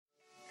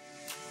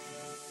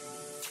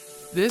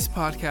This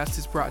podcast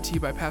is brought to you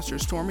by Pastor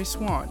Stormy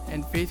Swan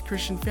and Faith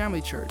Christian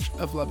Family Church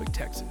of Lubbock,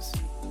 Texas.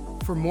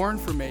 For more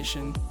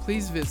information,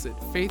 please visit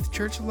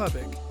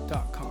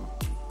faithchurchlubbock.com.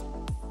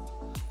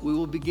 We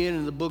will begin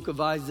in the book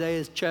of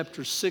Isaiah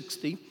chapter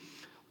 60.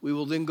 We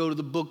will then go to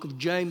the book of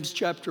James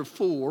chapter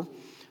 4.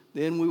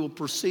 Then we will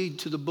proceed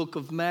to the book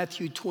of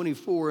Matthew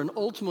 24, and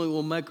ultimately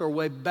we'll make our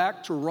way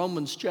back to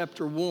Romans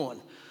chapter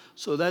 1.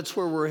 So that's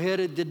where we're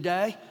headed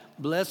today.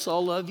 Bless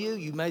all of you.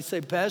 You may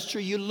say, Pastor,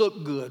 you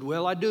look good.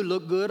 Well, I do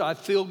look good. I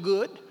feel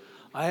good.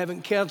 I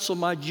haven't canceled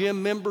my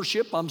gym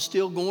membership. I'm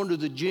still going to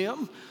the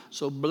gym.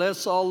 So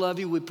bless all of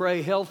you. We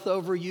pray health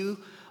over you,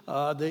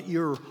 that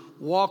you're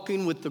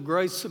walking with the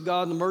grace of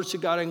God and the mercy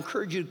of God. I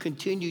encourage you to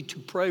continue to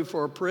pray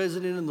for our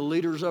president and the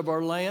leaders of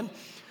our land.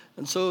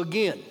 And so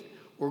again,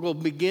 we're going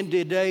to begin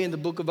today in the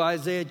book of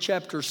Isaiah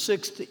chapter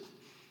 60.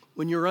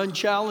 When you're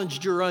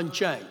unchallenged, you're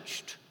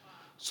unchanged.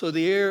 So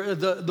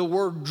the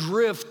word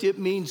drift, it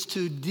means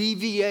to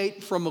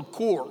deviate from a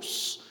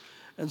course.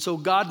 And so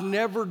God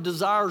never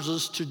desires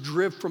us to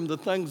drift from the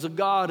things of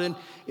God. And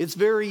it's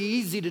very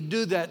easy to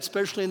do that,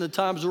 especially in the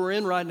times we're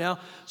in right now.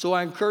 So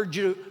I encourage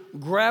you to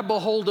grab a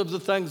hold of the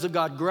things of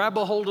God. Grab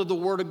a hold of the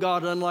Word of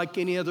God unlike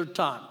any other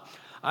time.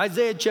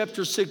 Isaiah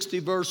chapter 60,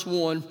 verse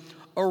 1,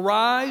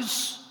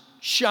 arise,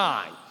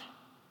 shine.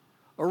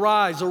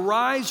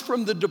 Arise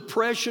from the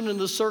depression and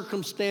the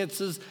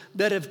circumstances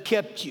that have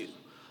kept you.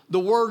 The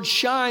word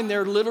shine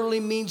there literally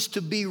means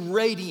to be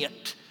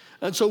radiant.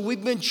 And so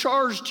we've been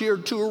charged here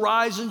to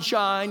arise and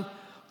shine,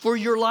 for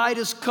your light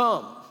has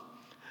come.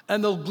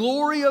 And the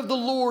glory of the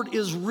Lord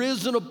is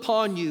risen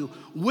upon you.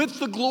 With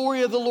the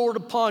glory of the Lord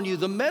upon you.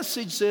 The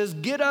message says,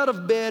 get out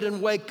of bed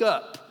and wake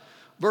up.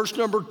 Verse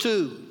number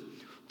 2,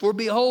 for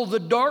behold, the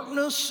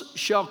darkness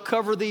shall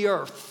cover the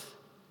earth.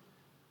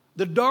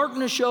 The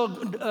darkness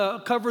shall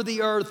cover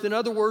the earth. In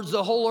other words,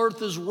 the whole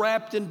earth is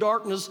wrapped in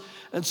darkness.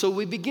 And so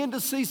we begin to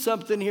see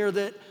something here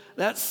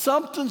that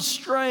something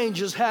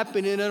strange is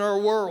happening in our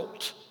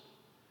world.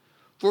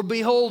 For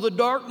behold, the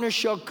darkness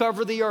shall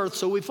cover the earth.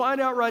 So we find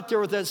out right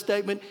there with that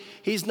statement,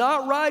 he's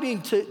not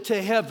writing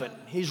to heaven.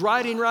 He's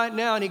writing right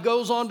now, and he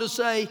goes on to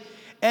say,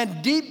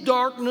 and deep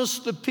darkness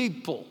the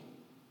people.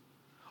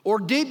 Or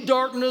deep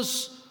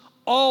darkness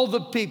all the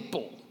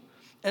people.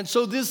 And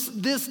so this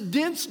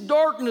dense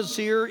darkness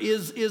here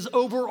is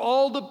over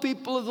all the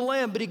people of the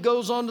land. But he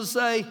goes on to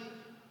say,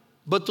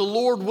 but the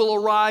Lord will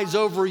arise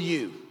over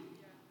you,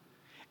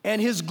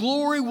 and his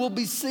glory will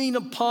be seen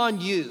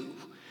upon you.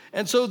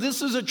 And so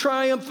this is a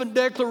triumphant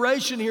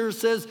declaration here. It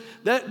says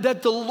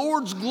that the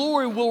Lord's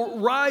glory will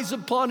rise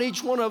upon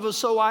each one of us.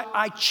 So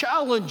I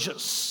challenge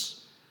us.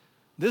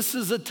 This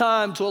is a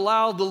time to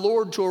allow the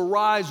Lord to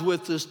arise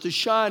with us, to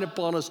shine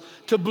upon us,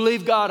 to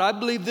believe God. I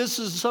believe this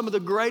is some of the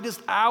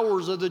greatest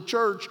hours of the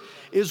church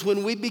is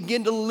when we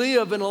begin to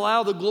live and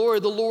allow the glory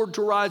of the Lord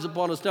to rise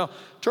upon us. Now,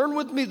 turn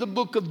with me to the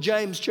book of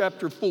James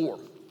chapter 4.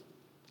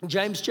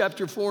 James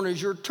chapter 4, and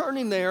as you're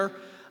turning there,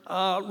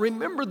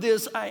 remember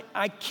this,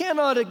 I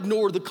cannot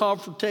ignore the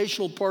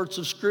confrontational parts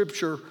of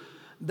Scripture,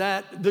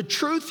 that the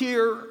truth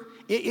here,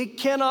 it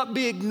cannot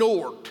be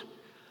ignored.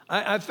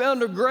 I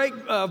found a great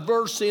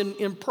verse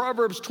in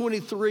Proverbs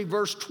 23,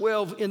 verse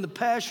 12 in the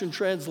Passion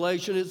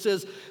Translation. It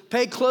says,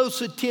 pay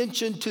close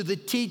attention to the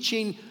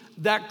teaching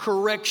that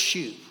corrects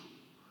you.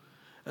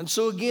 And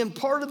so again,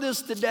 part of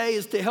this today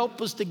is to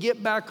help us to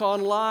get back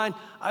online.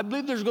 I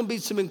believe there's going to be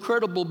some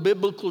incredible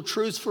biblical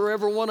truths for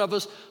every one of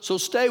us. So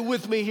stay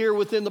with me here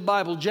within the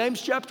Bible.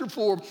 James chapter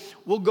 4,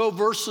 we'll go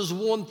verses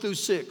 1 through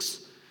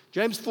 6.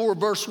 James 4,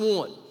 verse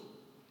 1.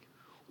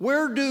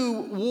 Where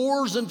do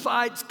wars and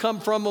fights come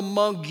from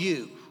among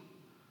you?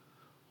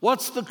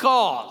 What's the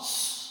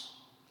cause?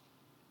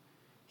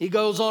 He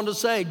goes on to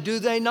say, do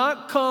they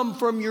not come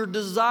from your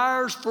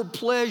desires for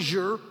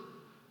pleasure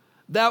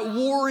that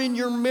war in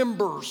your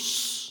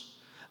members?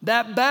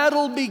 That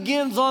battle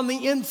begins on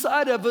the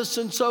inside of us.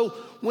 And so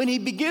when he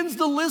begins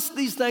to list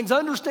these things,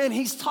 understand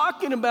he's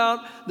talking about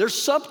there's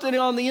something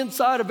on the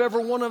inside of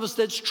every one of us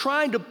that's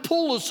trying to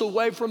pull us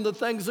away from the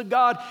things of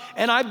God.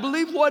 And I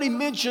believe what he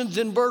mentions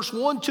in verse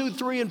 1, 2,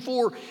 3, and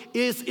 4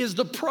 is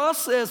the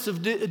process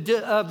of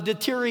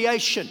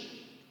deterioration.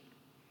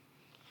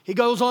 He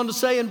goes on to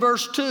say in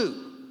verse 2,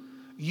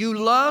 you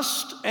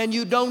lust and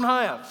you don't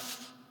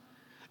have.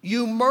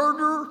 You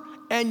murder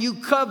and you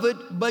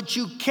covet, but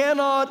you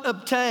cannot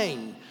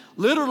obtain.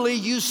 Literally,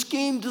 you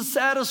scheme to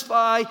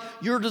satisfy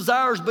your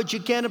desires, but you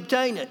can't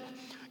obtain it.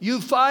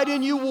 You fight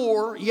and you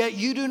war, yet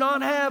you do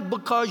not have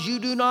because you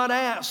do not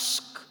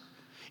ask.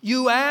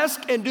 You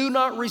ask and do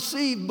not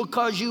receive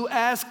because you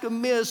ask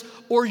amiss,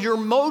 or your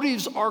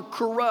motives are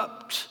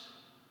corrupt,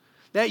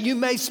 that you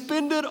may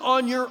spend it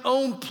on your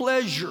own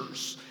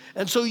pleasures.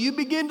 And so you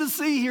begin to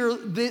see here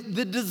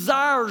the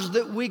desires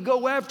that we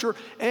go after.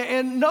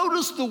 And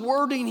notice the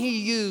wording he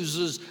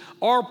uses.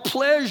 Our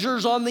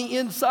pleasures on the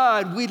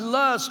inside. We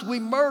lust, we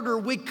murder,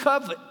 we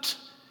covet.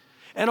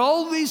 And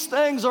all these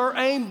things are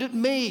aimed at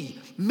me.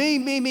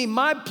 Me,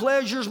 my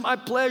pleasures, my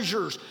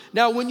pleasures.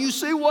 Now, when you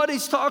see what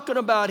he's talking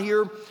about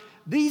here,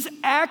 these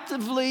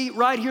actively,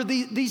 right here,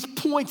 these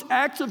points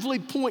actively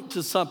point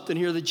to something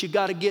here that you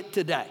got to get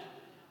today.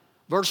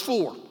 Verse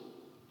 4.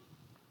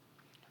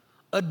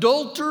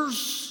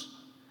 Adulterers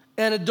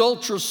and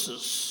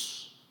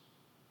adulteresses.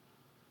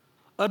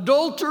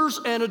 Adulterers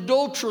and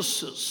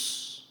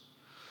adulteresses.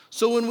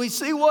 So when we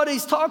see what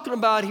he's talking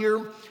about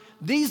here,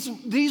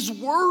 these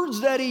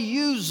words that he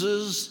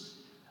uses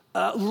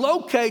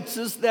locates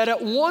us that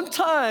at one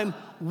time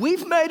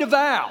we've made a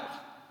vow.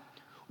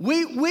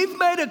 We've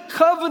made a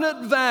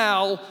covenant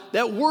vow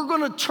that we're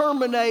going to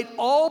terminate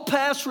all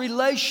past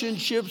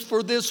relationships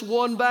for this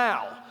one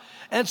vow.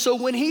 And so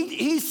when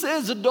he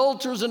says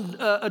adulterers and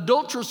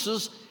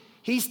adulteresses,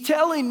 he's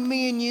telling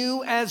me and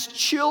you as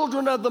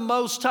children of the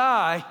Most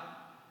High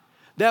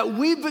that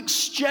we've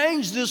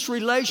exchanged this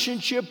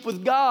relationship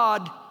with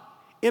God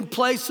in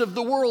place of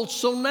the world.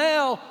 So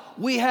now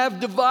we have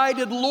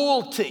divided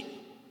loyalty.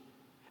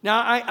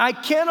 Now, I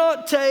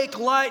cannot take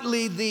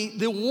lightly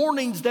the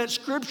warnings that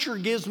Scripture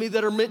gives me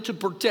that are meant to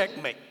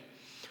protect me.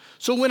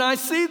 So when I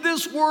see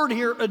this word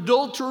here,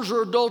 adulterers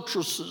or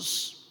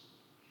adulteresses,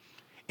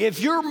 if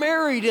you're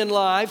married in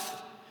life,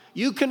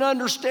 you can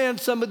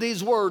understand some of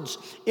these words.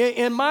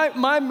 In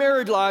my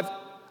married life,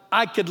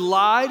 I could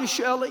lie to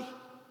Shelley.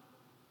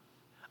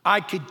 I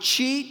could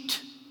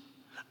cheat.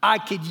 I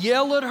could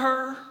yell at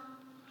her.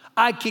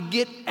 I could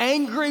get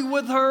angry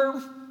with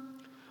her.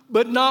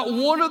 But not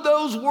one of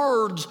those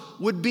words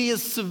would be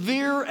as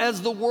severe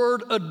as the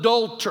word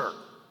adulterer.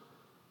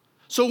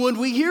 So when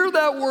we hear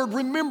that word,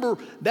 remember,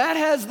 that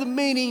has the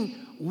meaning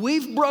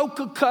we've broke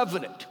a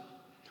covenant.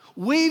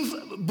 We've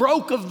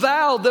broke a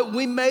vow that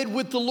we made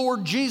with the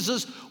Lord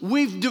Jesus.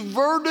 We've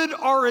diverted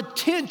our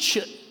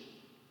attention.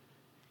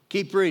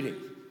 Keep reading.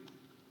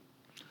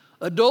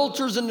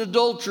 Adulterers and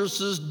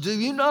adulteresses, do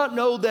you not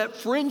know that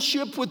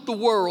friendship with the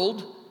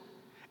world,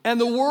 and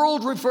the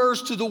world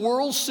refers to the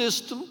world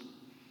system,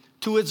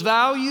 to its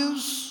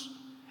values,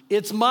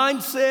 its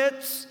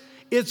mindsets,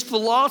 its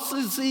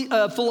philosophies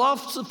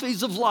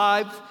of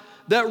life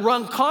that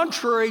run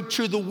contrary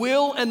to the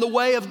will and the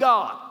way of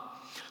God.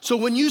 So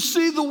when you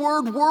see the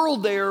word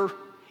world there,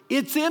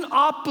 it's in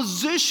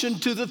opposition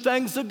to the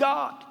things of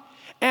God.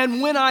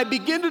 And when I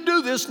begin to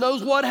do this,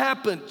 knows what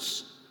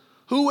happens.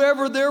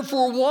 Whoever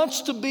therefore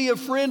wants to be a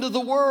friend of the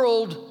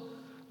world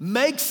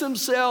makes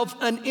himself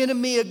an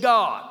enemy of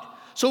God.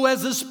 So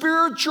as a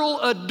spiritual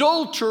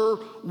adulterer,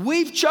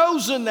 we've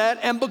chosen that,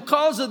 and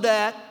because of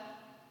that,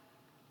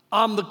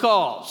 I'm the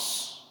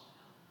cause.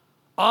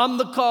 I'm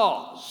the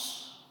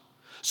cause.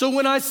 So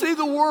when I see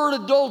the word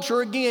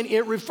adulterer, again,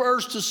 it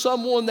refers to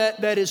someone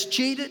that is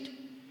cheated,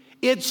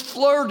 it's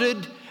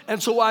flirted,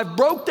 and so I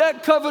broke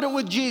that covenant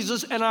with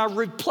Jesus and I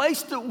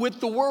replaced it with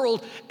the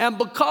world, and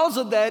because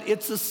of that,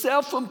 it's a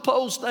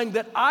self-imposed thing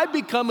that I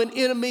become an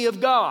enemy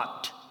of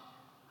God.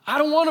 I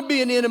don't want to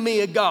be an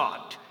enemy of God.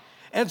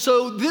 And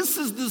so this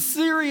is the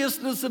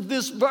seriousness of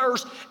this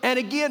verse. And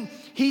again,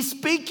 he's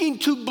speaking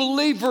to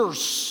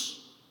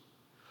believers.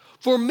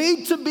 For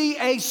me to be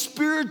a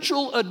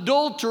spiritual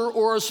adulterer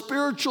or a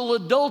spiritual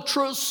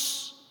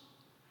adulteress,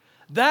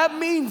 that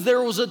means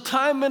there was a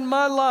time in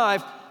my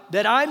life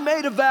that I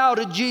made a vow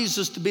to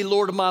Jesus to be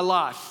Lord of my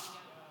life.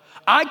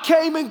 I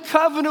came in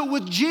covenant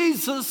with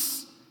Jesus.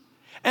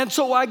 And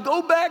so I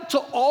go back to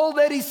all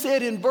that he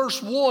said in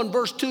verse 1,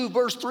 verse 2,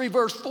 verse 3,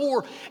 verse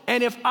 4.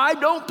 And if I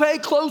don't pay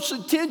close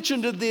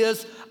attention to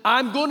this,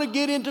 I'm going to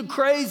get into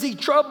crazy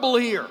trouble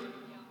here.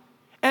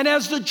 And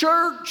as the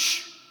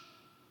church,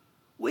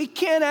 we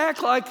can't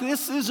act like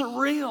this isn't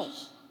real.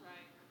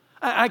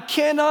 I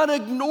cannot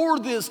ignore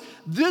this.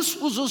 This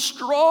was a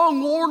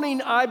strong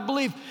warning, I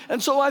believe.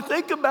 And so I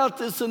think about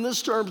this in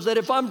this terms, that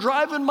if I'm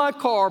driving my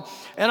car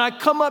and I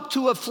come up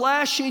to a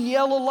flashing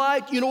yellow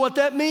light, you know what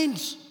that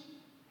means?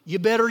 You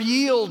better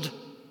yield.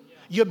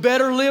 You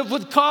better live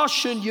with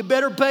caution. You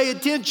better pay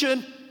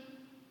attention.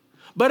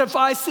 But if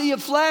I see a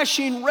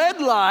flashing red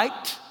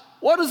light,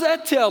 what does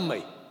that tell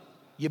me?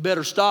 You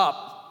better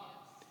stop.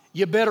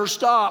 You better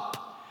stop.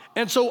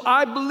 And so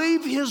I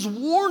believe his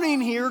warning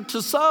here,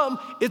 to some,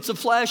 it's a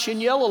flashing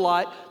yellow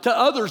light. To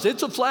others,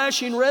 it's a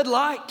flashing red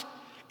light.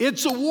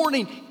 It's a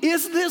warning.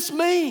 Is this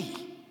me?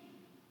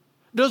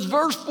 Does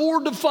verse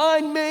 4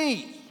 define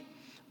me?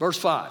 Verse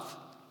 5.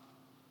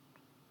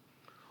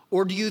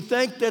 Or do you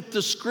think that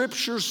the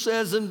scripture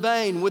says in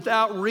vain,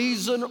 without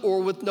reason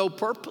or with no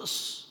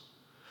purpose?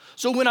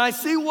 So when I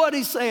see what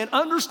he's saying,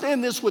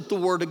 understand this with the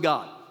word of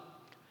God.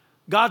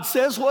 God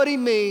says what he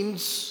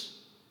means,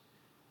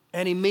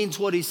 and he means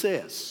what he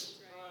says.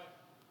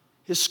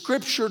 His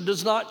scripture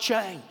does not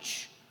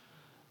change.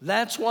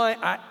 That's why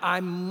I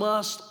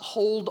must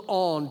hold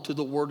on to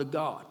the word of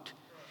God.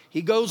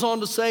 He goes on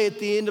to say at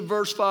the end of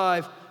verse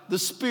 5, the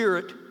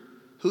Spirit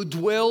who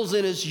dwells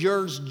in us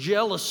yearns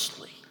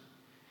jealously.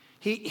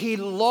 He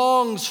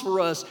longs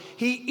for us.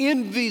 He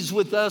envies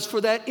with us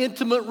for that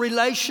intimate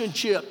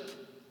relationship.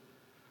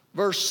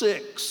 Verse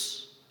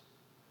 6,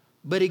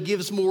 but he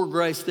gives more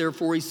grace,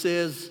 therefore he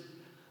says,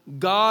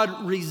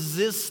 God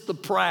resists the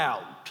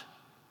proud.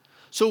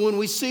 So when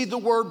we see the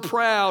word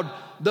proud,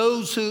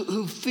 those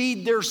who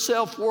feed their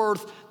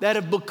self-worth that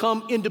have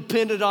become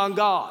independent on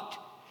God.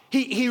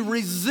 He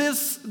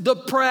resists the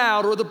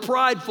proud or the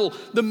prideful.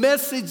 The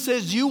message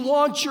says you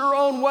want your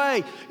own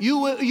way.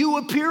 You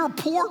appear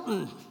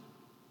important.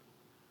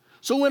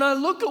 So when I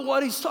look at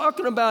what he's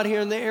talking about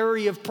here in the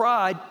area of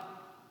pride,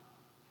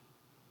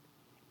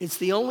 it's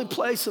the only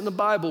place in the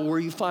Bible where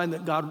you find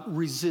that God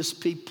resists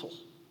people.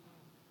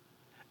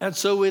 And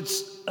so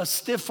it's a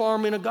stiff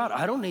arming of God.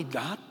 I don't need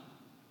God.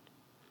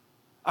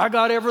 I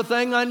got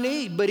everything I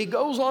need. But he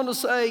goes on to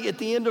say at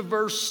the end of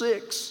verse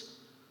 6,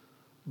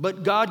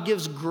 but God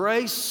gives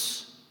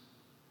grace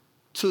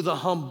to the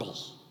humble.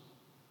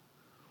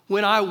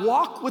 When I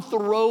walk with the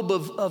robe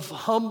of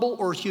humble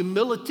or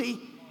humility,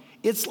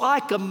 it's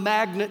like a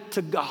magnet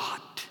to God.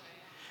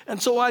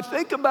 And so I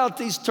think about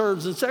these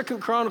terms. In 2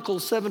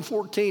 Chronicles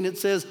 7:14, it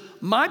says,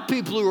 my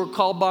people who are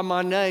called by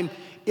my name,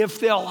 if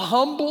they'll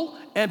humble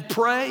and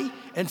pray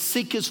and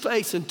seek his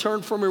face and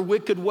turn from their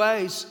wicked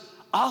ways,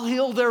 I'll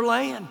heal their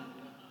land.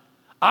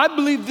 I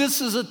believe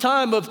this is a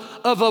time of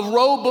a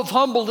robe of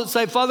humble that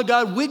say, Father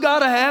God, we got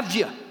to have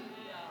you.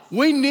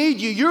 We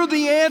need you. You're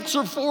the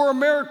answer for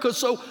America.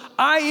 So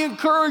I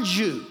encourage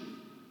you,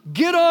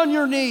 get on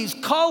your knees,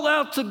 call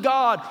out to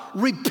God,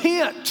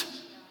 repent,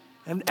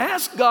 and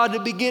ask God to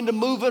begin to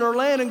move in our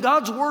land. And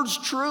God's word's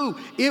true.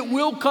 It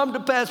will come to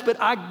pass. But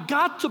I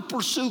got to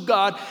pursue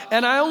God.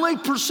 And I only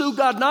pursue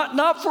God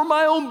not for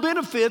my own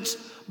benefits,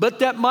 but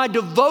that my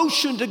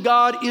devotion to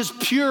God is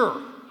pure.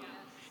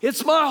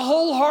 It's my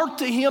whole heart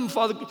to him,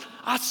 Father.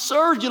 I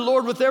serve you,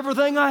 Lord, with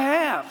everything I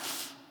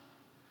have.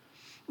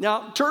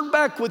 Now, turn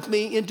back with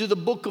me into the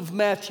book of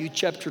Matthew,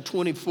 chapter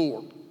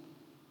 24.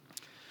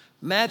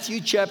 Matthew,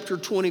 chapter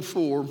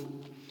 24.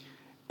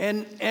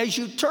 And as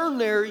you turn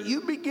there, you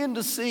begin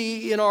to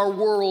see in our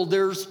world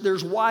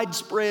there's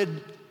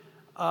widespread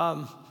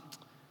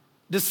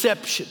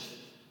deception.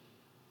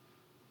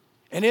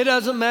 And it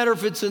doesn't matter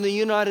if it's in the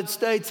United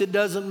States. It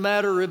doesn't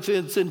matter if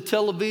it's in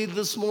Tel Aviv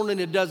this morning.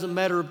 It doesn't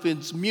matter if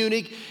it's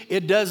Munich.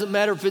 It doesn't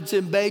matter if it's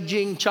in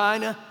Beijing,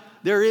 China.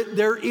 There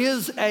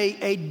is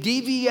a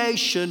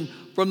deviation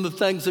from the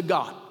things of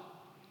God.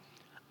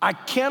 I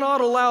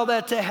cannot allow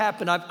that to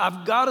happen.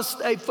 I've got to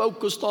stay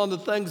focused on the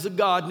things of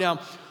God. Now,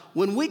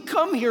 when we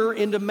come here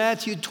into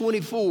Matthew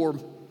 24,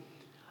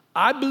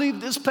 I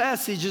believe this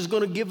passage is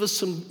going to give us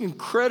some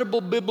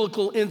incredible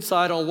biblical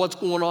insight on what's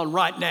going on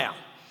right now.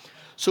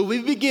 So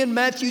we begin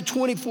Matthew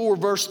 24,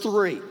 verse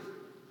 3.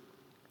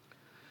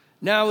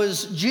 Now,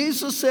 as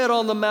Jesus said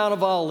on the Mount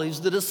of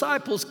Olives, the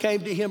disciples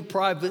came to him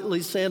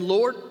privately, saying,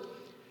 Lord,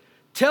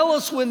 tell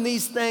us when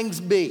these things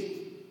be,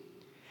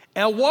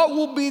 and what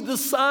will be the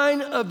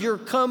sign of your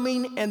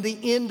coming and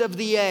the end of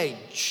the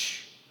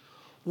age?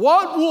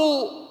 What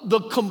will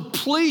the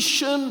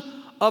completion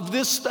of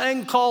this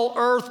thing called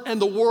earth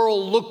and the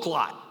world look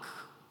like?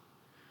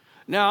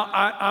 Now,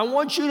 I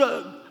want you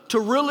to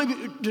really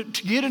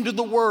get into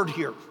the word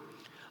here.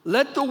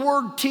 Let the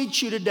word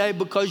teach you today,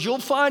 because you'll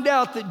find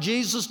out that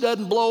Jesus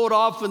doesn't blow it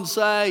off and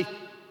say,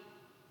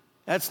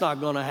 that's not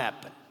going to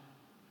happen.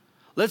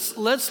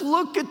 Let's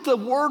look at the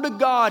word of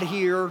God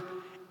here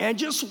and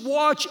just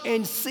watch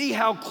and see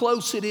how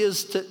close it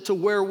is to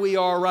where we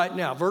are right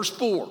now. Verse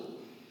 4.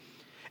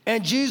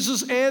 And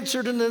Jesus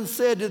answered and then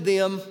said to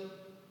them,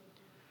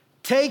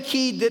 take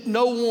heed that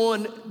no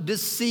one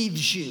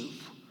deceives you.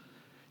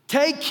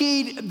 Take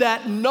heed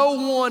that no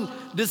one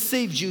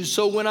deceives you.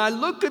 So when I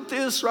look at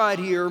this right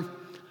here,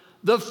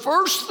 the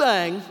first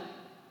thing,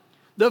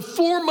 the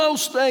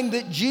foremost thing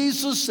that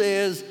Jesus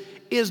says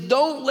is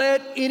don't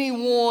let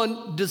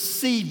anyone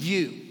deceive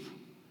you,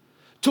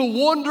 to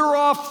wander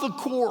off the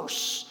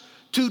course,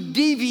 to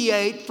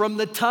deviate from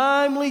the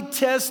timely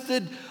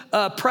tested,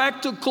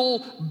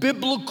 practical,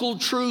 biblical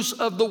truths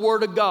of the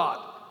Word of God.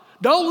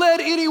 Don't let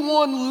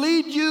anyone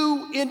lead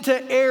you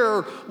into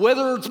error,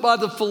 whether it's by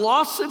the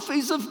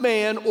philosophies of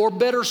man or,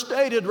 better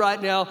stated right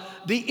now,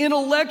 the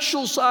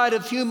intellectual side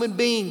of human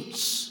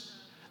beings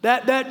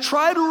that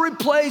try to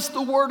replace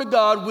the Word of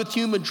God with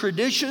human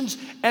traditions,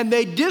 and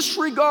they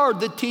disregard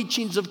the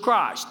teachings of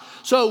Christ.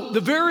 So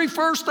the very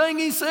first thing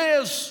he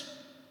says,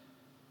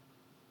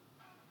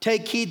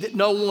 take heed that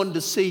no one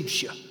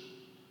deceives you.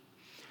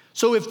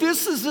 So if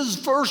this is his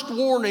first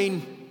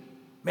warning,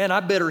 man, I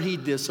better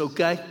heed this,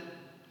 okay?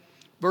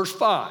 Verse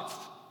 5.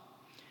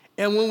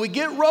 And when we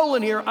get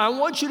rolling here, I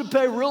want you to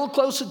pay real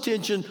close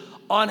attention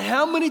on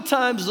how many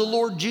times the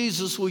Lord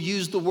Jesus will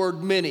use the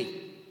word many.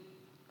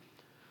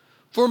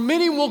 For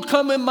many will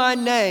come in my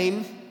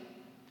name,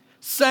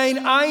 saying,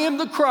 I am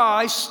the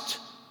Christ,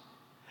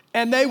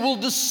 and they will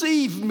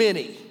deceive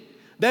many.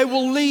 They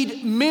will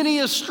lead many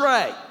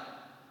astray.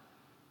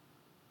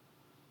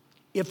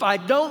 If I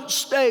don't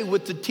stay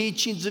with the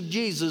teachings of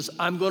Jesus,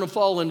 I'm going to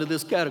fall into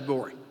this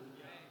category.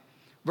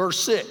 Verse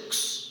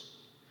 6.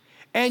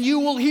 And you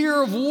will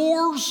hear of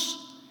wars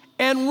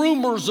and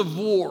rumors of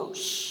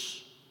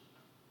wars.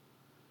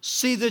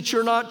 See that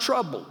you're not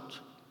troubled.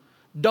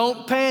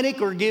 Don't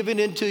panic or give in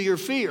into your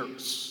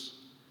fears.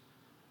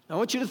 I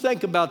want you to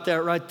think about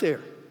that right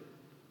there.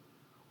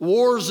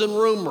 wars and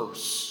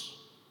rumors.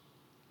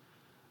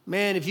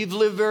 Man, if you've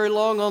lived very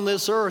long on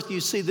this earth,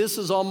 you see this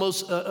is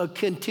almost a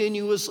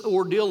continuous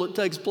ordeal that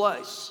takes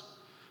place.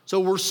 So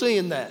we're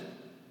seeing that.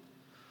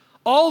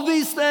 All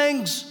these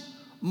things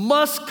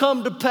must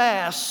come to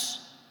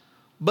pass,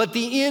 but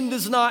the end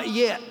is not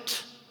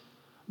yet.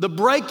 The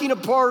breaking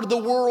apart of the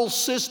world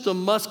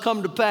system must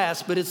come to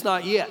pass, but it's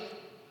not yet.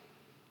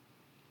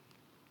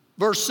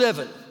 Verse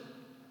 7,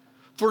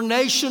 for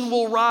nation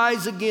will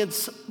rise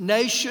against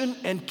nation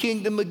and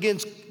kingdom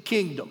against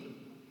kingdom,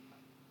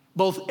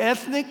 both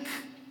ethnic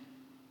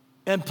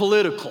and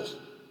political.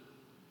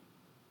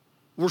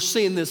 We're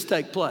seeing this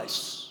take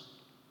place.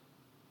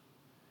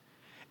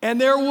 And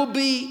there will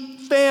be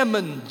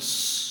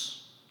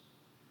famines.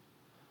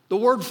 The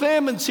word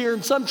famines here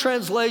in some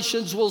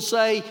translations will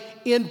say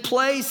in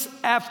place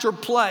after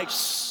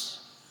place.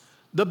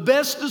 The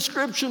best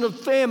description of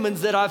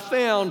famines that I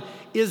found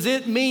is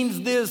it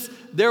means this: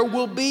 there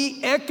will be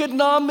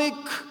economic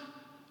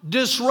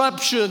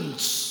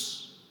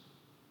disruptions.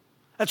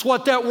 That's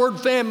what that word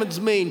famines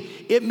mean.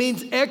 It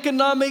means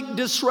economic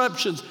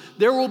disruptions.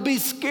 There will be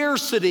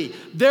scarcity.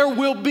 There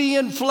will be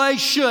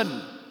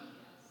inflation.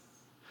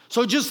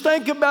 So just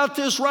think about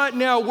this right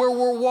now where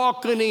we're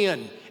walking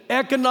in.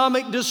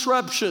 Economic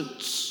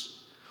disruptions.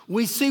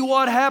 We see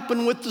what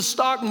happened with the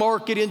stock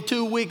market in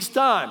 2 weeks'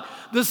 time.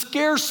 The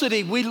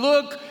scarcity. We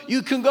look,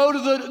 you can go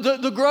to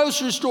the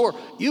grocery store.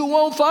 You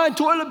won't find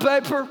toilet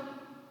paper.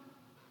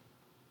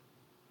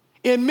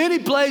 In many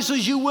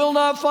places, you will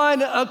not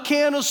find a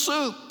can of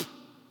soup.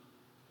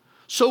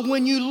 So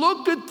when you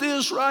look at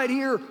this right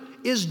here,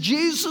 is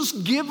Jesus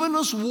giving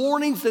us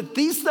warnings that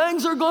these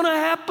things are going to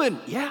happen?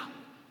 Yeah.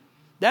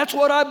 That's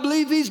what I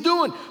believe he's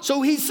doing.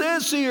 So he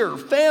says here,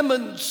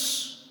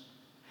 famines.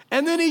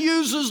 And then he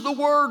uses the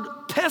word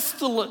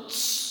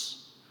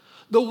pestilence.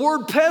 The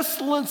word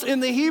pestilence in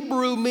the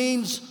Hebrew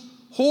means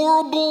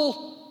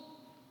horrible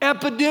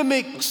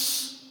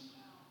epidemics.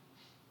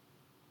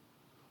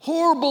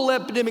 Horrible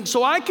epidemics.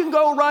 So I can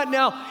go right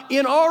now,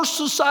 in our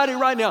society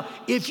right now,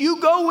 if you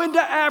go into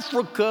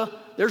Africa,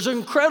 there's an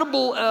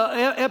incredible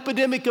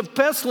epidemic of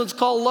pestilence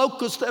called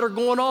locusts that are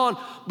going on.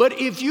 But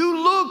if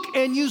you look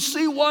and you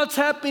see what's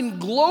happening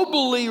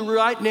globally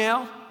right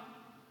now,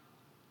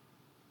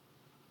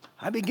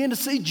 I begin to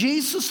see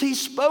Jesus, he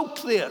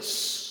spoke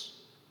this.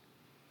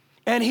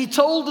 And he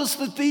told us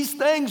that these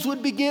things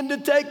would begin to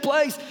take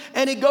place.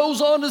 And he goes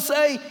on to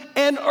say,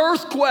 and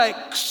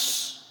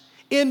earthquakes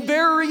in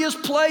various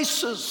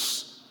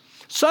places.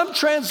 Some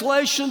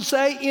translations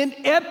say in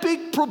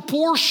epic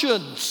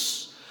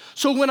proportions.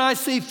 So when I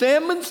see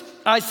famines,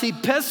 I see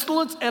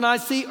pestilence, and I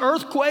see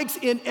earthquakes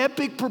in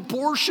epic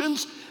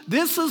proportions,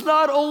 this is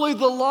not only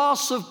the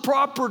loss of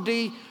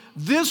property,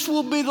 this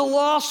will be the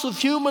loss of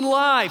human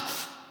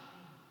life.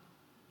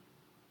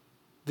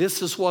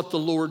 This is what the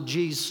Lord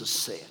Jesus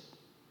said.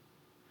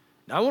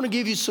 Now I want to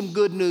give you some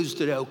good news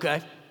today,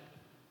 okay?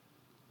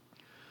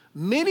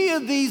 Many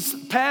of these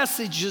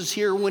passages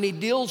here, when he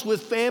deals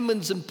with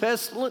famines and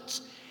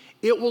pestilence,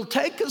 it will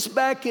take us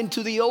back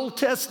into the Old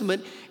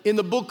Testament in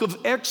the book of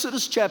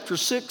Exodus, chapter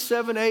 6,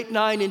 7, 8,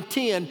 9, and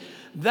 10.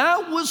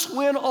 That was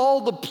when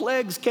all the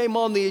plagues came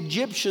on the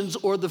Egyptians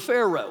or the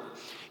Pharaoh.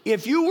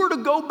 If you were to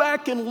go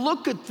back and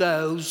look at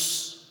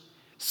those,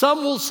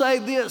 some will say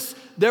this: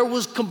 there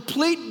was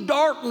complete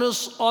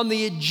darkness on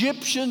the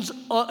Egyptians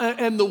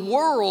and the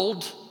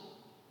world,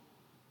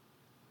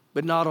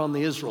 but not on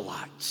the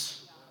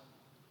Israelites.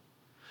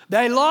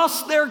 They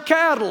lost their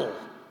cattle,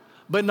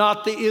 but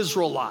not the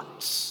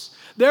Israelites.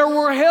 There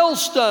were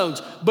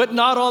hailstones, but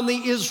not on the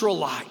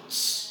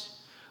Israelites.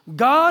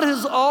 God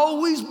has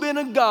always been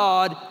a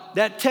God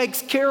that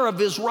takes care of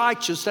his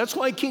righteous. That's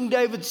why King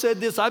David said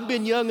this: I've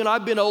been young and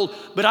I've been old,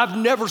 but I've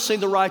never seen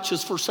the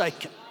righteous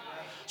forsaken.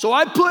 So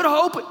I put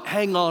hope,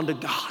 hang on to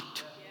God.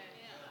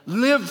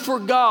 Live for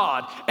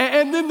God.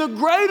 And then the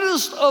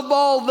greatest of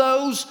all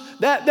those,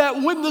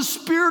 that when the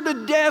spirit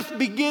of death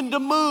began to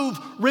move,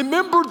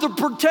 remember the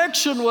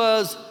protection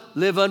was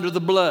live under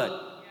the blood.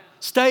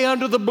 Stay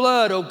under the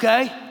blood,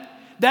 okay?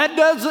 That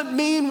doesn't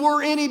mean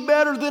we're any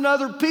better than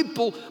other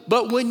people,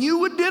 but when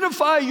you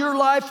identify your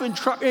life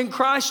in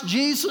Christ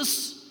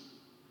Jesus,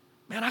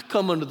 man, I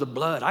come under the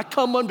blood. I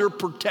come under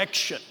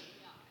protection.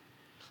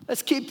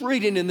 Let's keep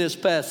reading in this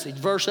passage,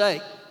 verse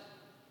 8.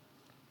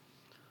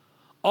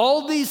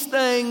 All these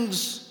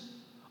things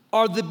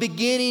are the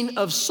beginning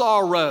of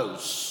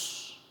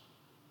sorrows.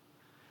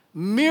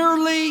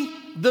 Merely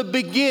the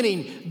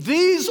beginning.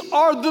 These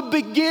are the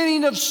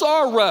beginning of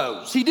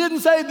sorrows. He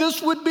didn't say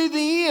this would be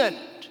the end.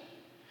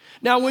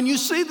 Now, when you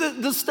see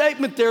the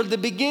statement there, the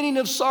beginning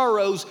of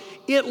sorrows,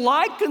 it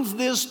likens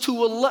this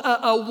to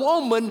a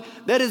woman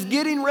that is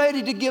getting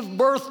ready to give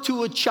birth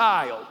to a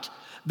child.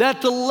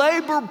 That the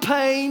labor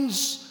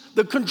pains,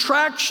 the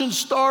contractions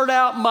start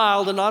out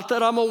mild, and not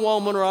that I'm a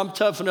woman or I'm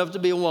tough enough to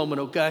be a woman,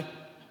 okay?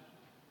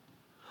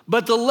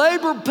 But the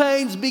labor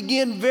pains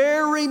begin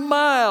very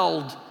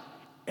mild,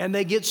 and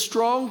they get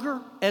stronger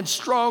and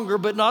stronger.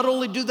 But not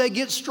only do they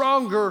get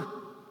stronger,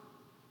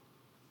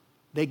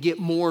 they get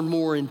more and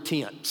more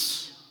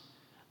intense.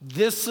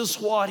 This is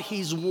what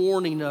he's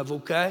warning of,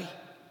 okay?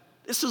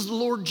 This is the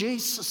Lord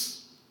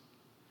Jesus.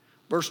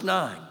 Verse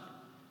 9.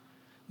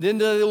 Then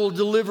they will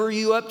deliver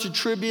you up to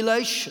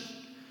tribulation,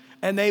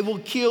 and they will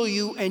kill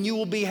you, and you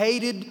will be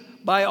hated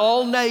by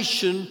all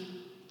nations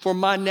for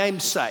my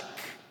name's sake.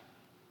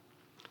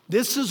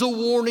 This is a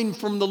warning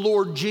from the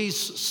Lord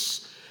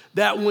Jesus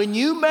that when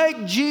you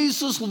make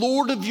Jesus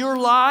Lord of your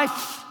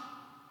life,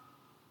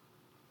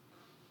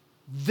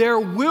 there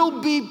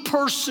will be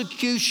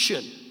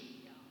persecution.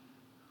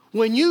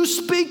 When you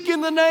speak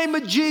in the name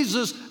of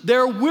Jesus,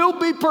 there will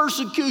be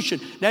persecution.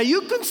 Now,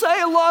 you can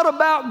say a lot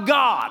about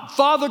God,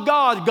 Father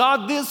God,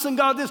 God this and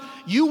God this.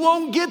 You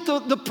won't get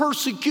the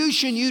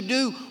persecution you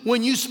do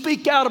when you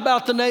speak out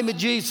about the name of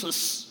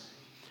Jesus.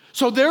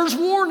 So there's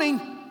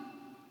warning.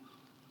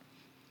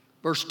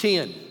 Verse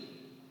 10.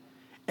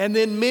 And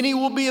then many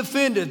will be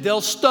offended.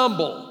 They'll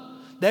stumble.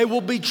 They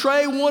will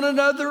betray one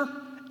another,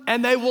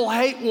 and they will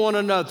hate one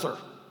another.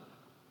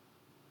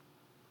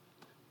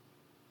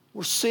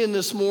 We're seeing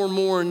this more and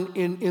more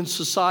in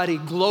society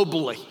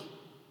globally.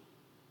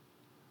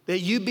 That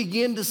you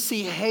begin to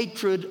see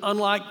hatred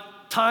unlike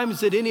times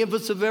that any of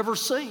us have ever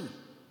seen.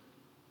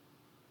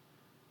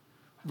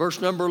 Verse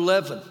number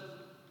 11.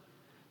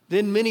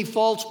 Then many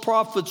false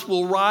prophets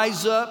will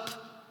rise up,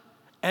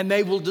 and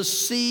they will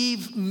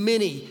deceive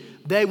many.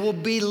 They will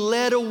be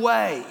led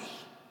away.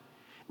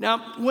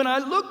 Now, when I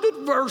look at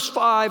verse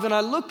 5 and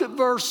I look at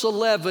verse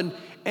 11,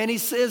 and he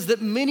says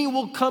that many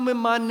will come in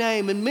my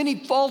name, and many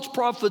false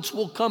prophets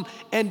will come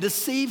and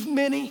deceive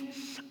many.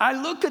 I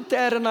look at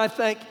that and I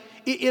think,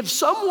 if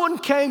someone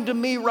came to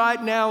me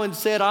right now and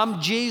said,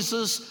 I'm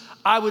Jesus,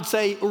 I would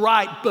say,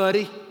 right,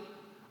 buddy,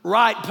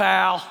 right,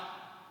 pal.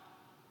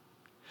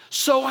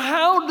 So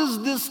how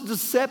does this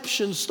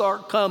deception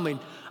start coming?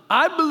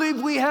 I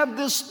believe we have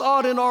this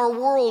thought in our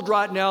world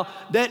right now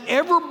that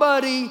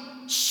everybody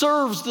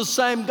serves the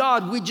same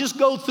God. We just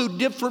go through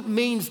different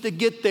means to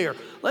get there.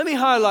 Let me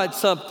highlight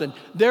something.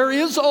 There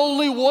is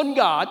only one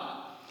God,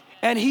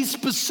 and he's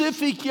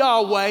specific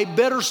Yahweh,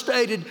 better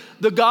stated,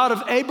 the God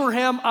of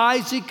Abraham,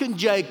 Isaac, and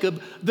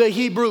Jacob, the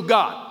Hebrew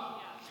God.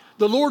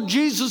 The Lord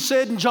Jesus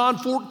said in John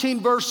 14,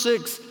 verse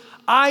 6,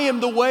 I am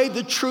the way,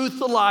 the truth,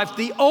 the life,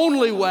 the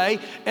only way,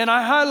 and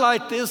I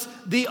highlight this,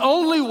 the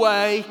only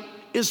way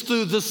is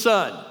through the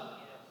Son.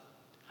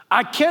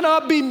 I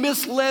cannot be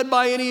misled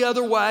by any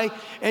other way.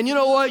 And you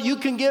know what? You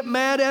can get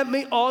mad at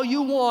me all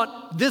you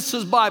want. This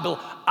is Bible.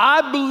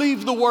 I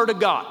believe the Word of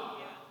God.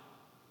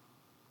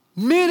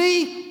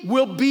 Many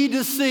will be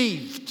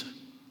deceived.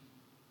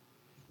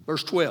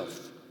 Verse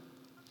 12.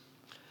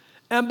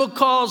 And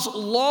because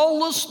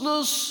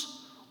lawlessness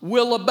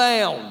will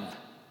abound,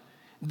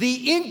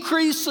 the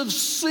increase of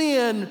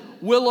sin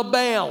will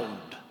abound.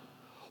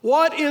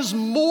 What is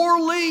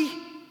morally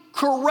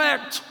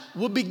correct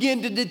will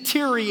begin to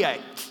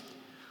deteriorate.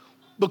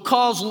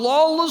 Because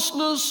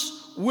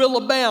lawlessness will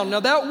abound. Now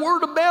that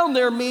word abound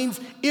there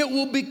means it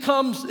will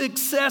become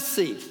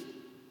excessive.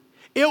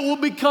 It will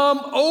become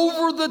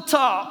over the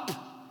top.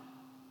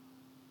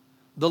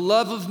 The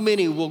love of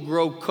many will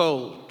grow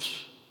cold.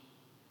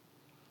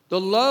 The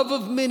love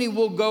of many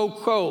will go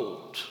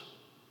cold.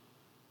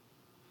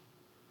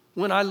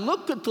 When I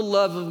look at the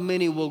love of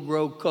many will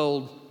grow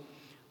cold,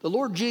 the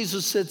Lord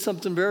Jesus said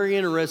something very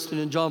interesting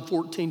in John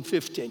 14,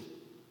 15.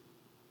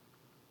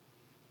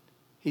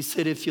 He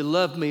said, if you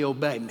love me,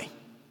 obey me.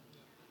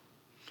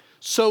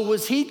 So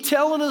was he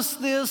telling us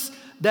this,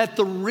 that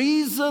the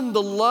reason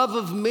the love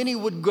of many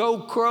would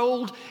grow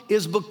cold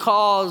is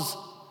because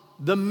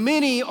the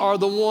many are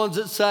the ones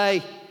that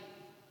say,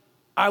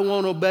 I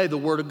won't obey the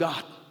Word of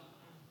God.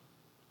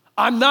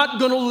 I'm not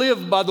going to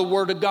live by the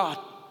Word of God.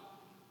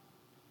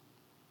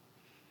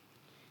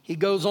 He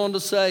goes on to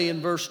say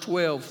in verse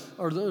 12,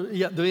 or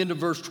the end of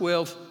verse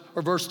 12,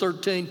 or verse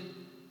 13,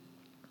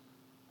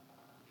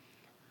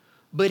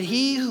 but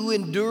he who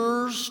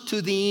endures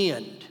to the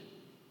end,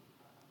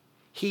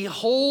 he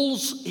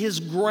holds his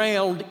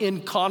ground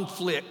in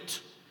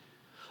conflict.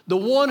 The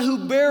one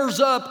who bears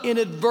up in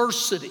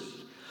adversity,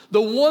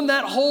 the one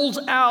that holds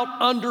out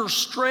under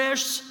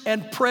stress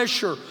and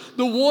pressure,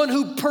 the one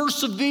who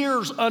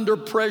perseveres under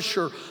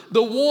pressure,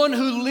 the one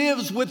who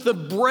lives with a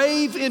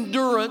brave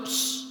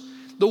endurance,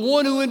 the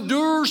one who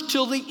endures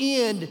till the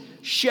end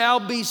shall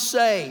be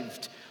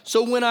saved.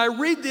 So when I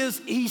read this,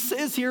 he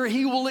says here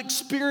he will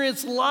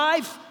experience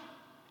life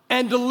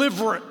and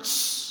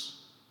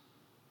deliverance.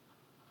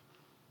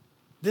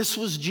 This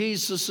was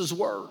Jesus'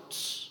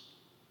 words.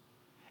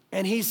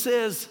 And he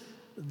says,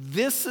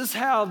 this is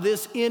how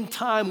this end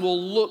time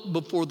will look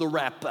before the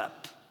wrap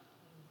up.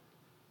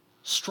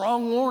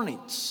 Strong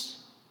warnings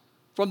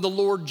from the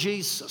Lord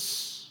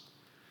Jesus.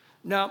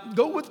 Now,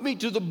 go with me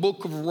to the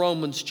book of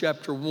Romans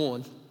chapter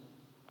 1.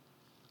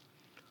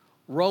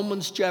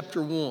 Romans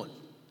chapter 1.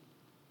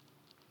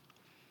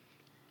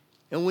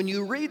 And when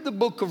you read the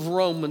book of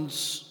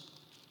Romans,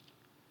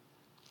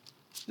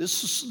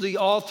 the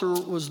author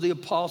was the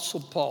Apostle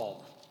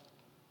Paul.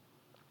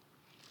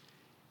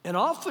 And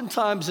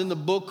oftentimes in the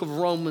book of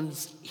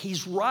Romans,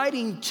 he's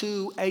writing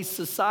to a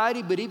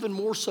society, but even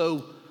more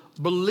so,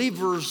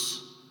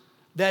 believers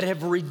that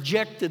have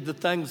rejected the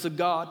things of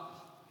God.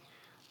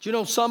 Do you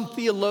know some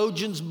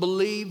theologians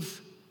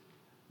believe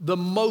the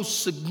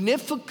most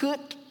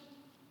significant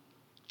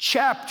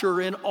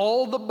chapter in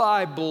all the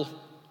Bible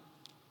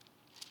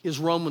is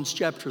Romans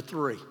chapter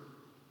 3.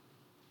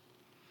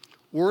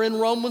 We're in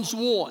Romans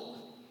 1.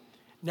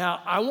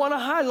 Now, I want to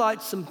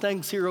highlight some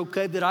things here,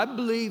 okay, that I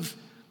believe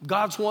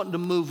God's wanting to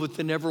move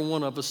within every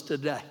one of us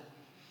today.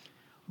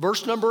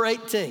 Verse number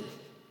 18.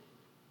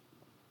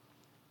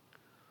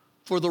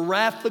 For the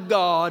wrath of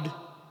God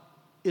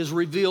is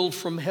revealed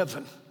from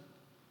heaven.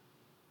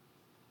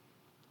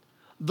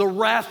 The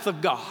wrath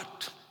of God.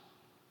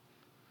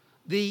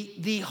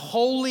 The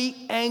holy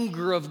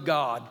anger of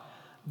God.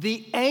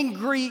 The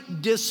angry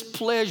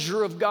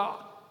displeasure of God.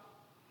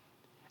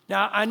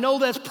 Now, I know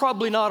that's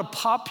probably not a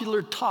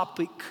popular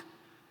topic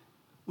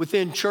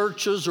within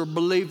churches or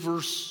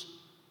believers,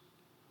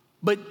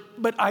 but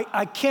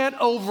I can't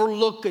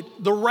overlook it.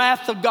 The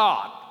wrath of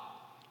God.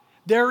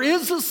 There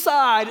is a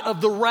side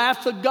of the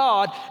wrath of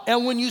God,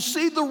 and when you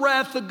see the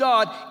wrath of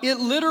God, it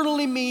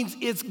literally means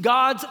it's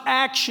God's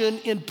action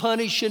in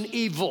punishing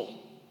evil.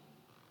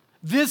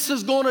 This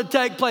is going to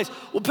take place.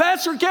 Well,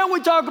 Pastor, can't we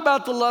talk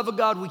about the love of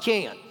God? We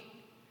can.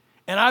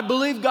 And I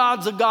believe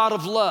God's a God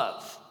of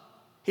love.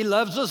 He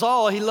loves us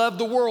all. He loved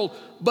the world.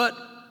 But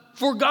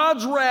for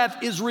God's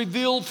wrath is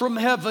revealed from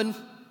heaven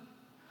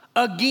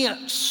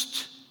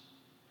against.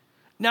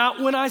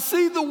 Now, when I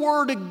see the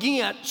word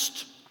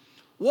against,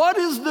 what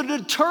is the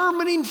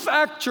determining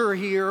factor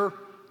here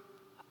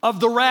of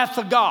the wrath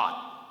of God?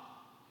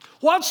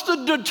 What's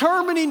the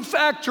determining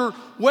factor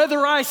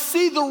whether I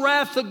see the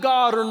wrath of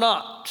God or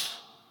not?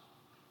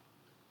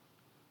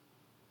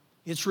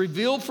 It's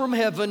revealed from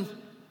heaven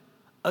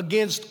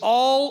against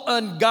all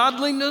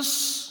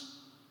ungodliness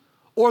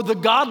or the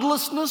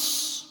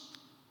godlessness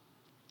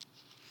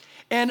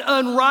and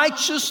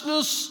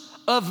unrighteousness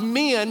of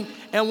men.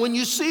 And when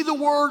you see the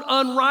word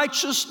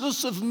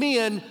unrighteousness of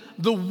men,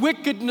 the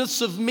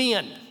wickedness of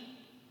men.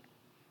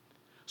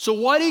 So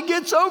what he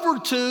gets over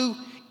to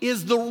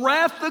is the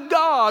wrath of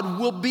God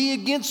will be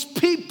against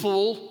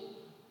people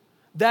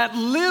that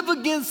live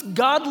against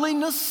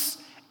godliness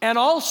and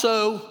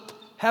also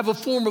have a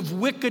form of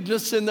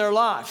wickedness in their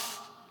life.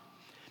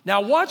 Now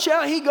watch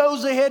how he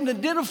goes ahead and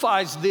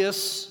identifies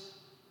this.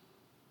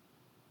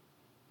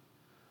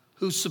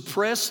 Who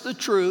suppress the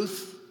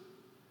truth,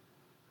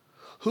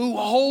 who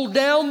hold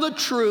down the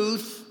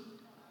truth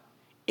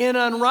in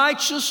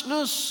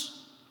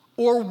unrighteousness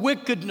or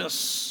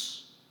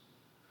wickedness.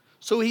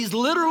 So he's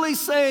literally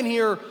saying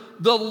here,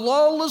 the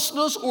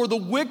lawlessness or the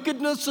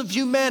wickedness of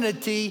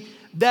humanity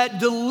that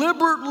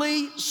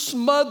deliberately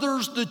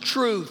smothers the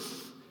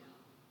truth.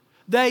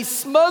 They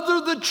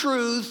smother the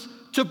truth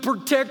to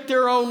protect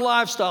their own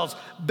lifestyles.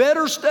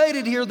 Better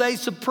stated here, they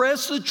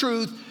suppress the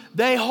truth.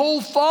 They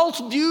hold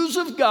false views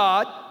of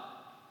God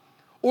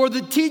or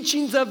the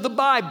teachings of the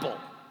Bible.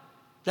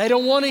 They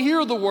don't want to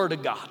hear the Word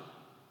of God.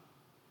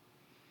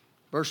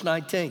 Verse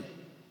 19.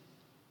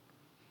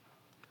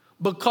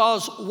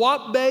 Because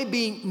what may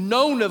be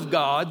known of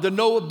God, the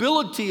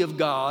knowability of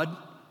God,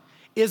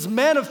 is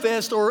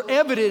manifest or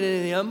evident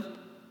in them,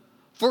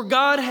 for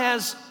God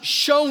has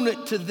shown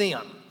it to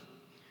them.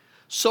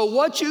 So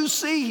what you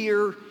see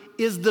here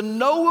is the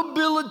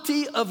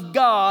knowability of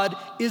God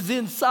is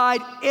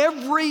inside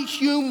every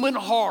human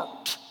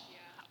heart.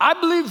 I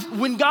believe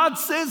when God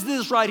says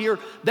this right here,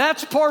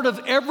 that's part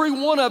of every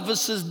one of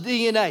us'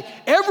 DNA.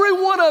 Every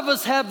one of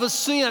us have a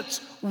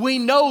sense we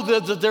know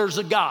that there's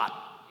a God.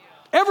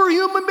 Every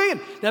human being.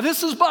 Now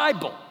this is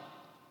Bible.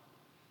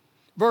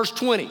 Verse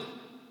 20.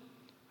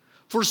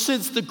 For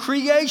since the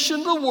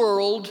creation of the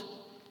world,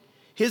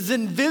 his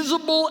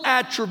invisible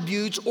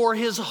attributes or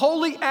his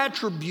holy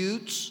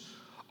attributes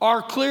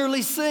are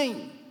clearly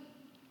seen,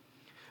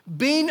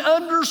 being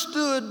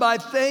understood by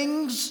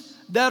things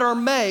that are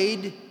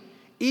made,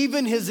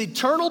 even his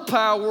eternal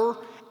power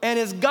and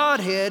his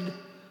Godhead,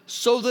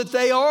 so that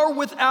they are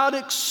without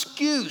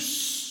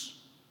excuse.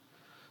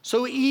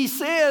 So he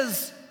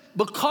says,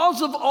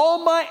 because of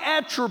all my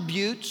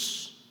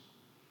attributes,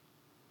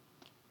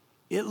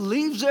 it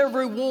leaves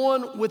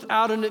everyone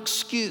without an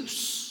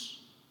excuse.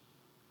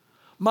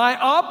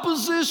 My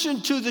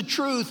opposition to the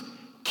truth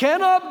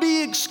cannot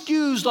be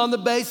excused on the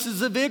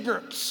basis of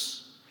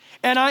ignorance.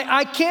 And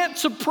I can't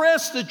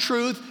suppress the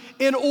truth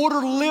in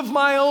order to live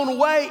my own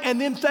way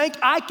and then think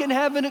I can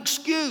have an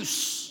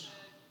excuse.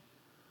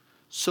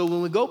 So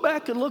when we go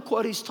back and look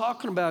what he's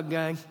talking about,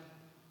 gang,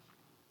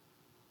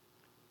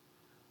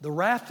 the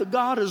wrath of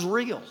God is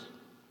real.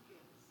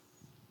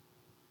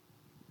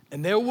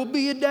 And there will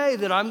be a day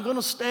that I'm going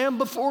to stand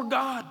before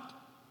God.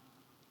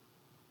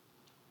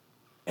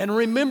 And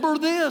remember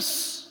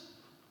this.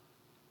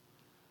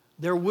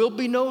 There will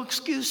be no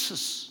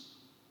excuses.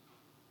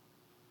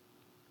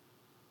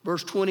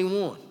 Verse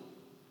 21.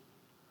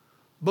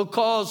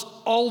 Because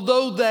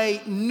although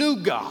they knew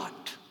God,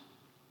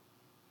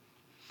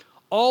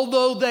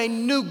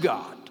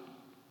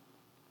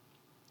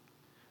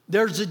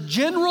 there's a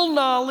general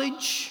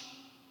knowledge,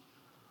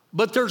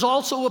 but there's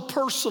also a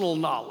personal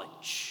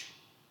knowledge.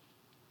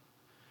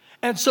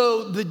 And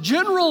so the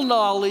general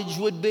knowledge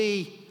would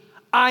be,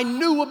 I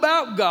knew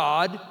about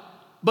God,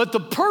 but the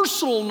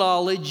personal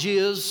knowledge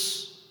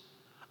is,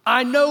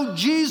 I know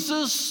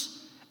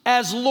Jesus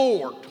as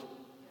Lord.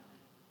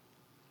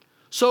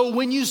 So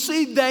when you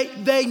see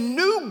they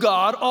knew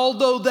God,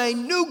 although they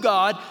knew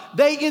God,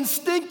 they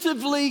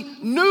instinctively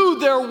knew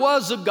there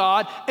was a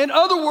God. In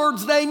other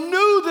words, they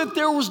knew that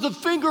there was the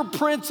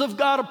fingerprints of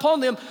God upon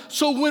them.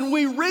 So when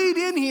we read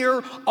in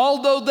here,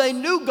 although they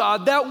knew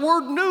God, that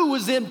word knew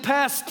is in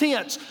past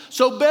tense.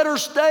 So better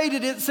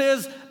stated, it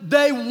says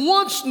they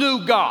once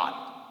knew God.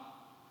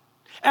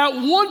 At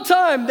one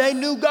time they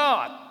knew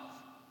God.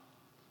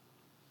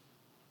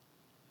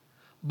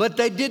 But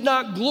they did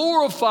not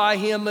glorify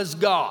him as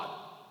God.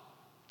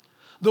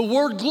 The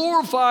word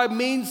glorify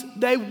means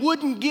they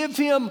wouldn't give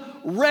him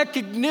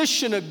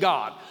recognition of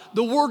God.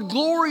 The word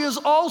glory is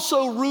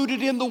also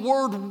rooted in the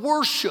word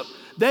worship.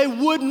 They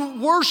wouldn't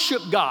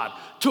worship God.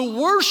 To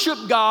worship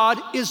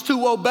God is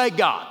to obey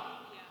God.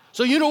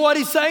 So you know what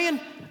he's saying?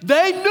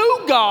 They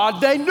knew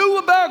God, they knew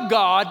about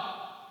God,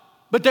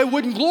 but they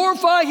wouldn't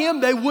glorify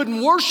him, they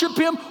wouldn't worship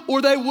him,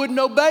 or they wouldn't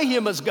obey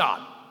him as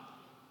God.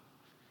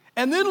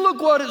 And then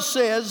look what it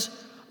says,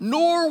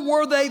 nor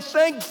were they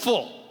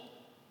thankful.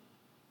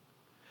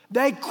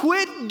 They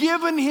quit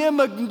giving him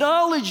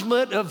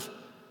acknowledgement of,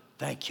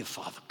 thank you,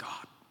 Father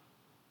God.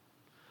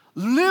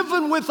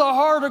 Living with a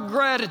heart of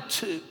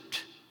gratitude.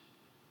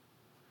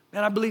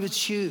 And I believe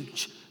it's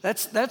huge.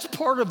 That's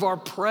part of our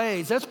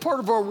praise. That's part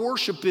of our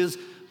worship is,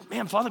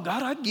 man, Father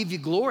God, I give you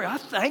glory. I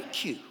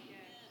thank you.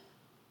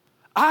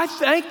 I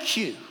thank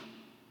you.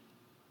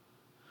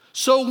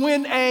 So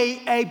when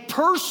a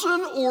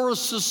person or a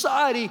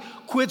society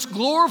quits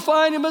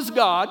glorifying him as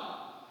God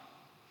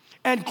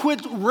and quit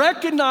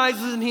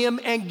recognizing him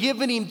and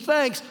giving him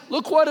thanks,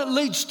 look what it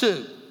leads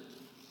to.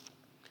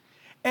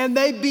 And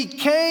they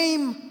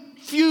became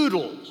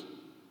futile.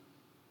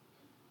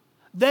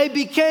 They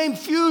became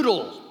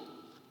futile.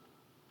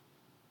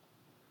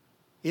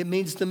 It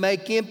means to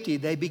make empty.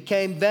 They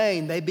became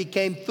vain. They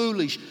became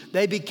foolish.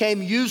 They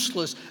became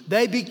useless.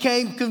 They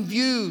became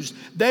confused.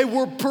 They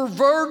were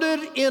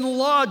perverted in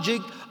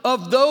logic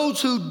of those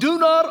who do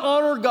not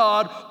honor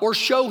God or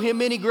show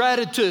him any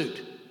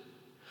gratitude.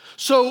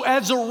 So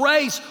as a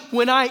race,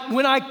 when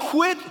I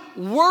quit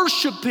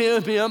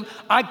worshiping him,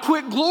 I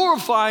quit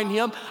glorifying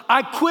him,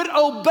 I quit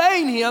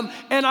obeying him,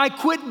 and I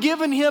quit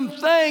giving him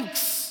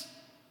thanks,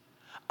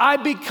 I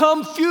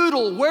become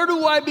futile. Where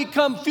do I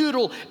become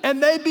futile?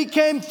 And they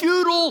became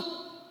futile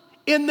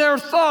in their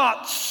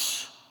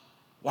thoughts.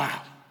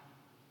 Wow.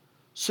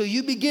 So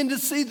you begin to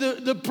see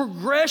the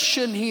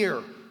progression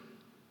here.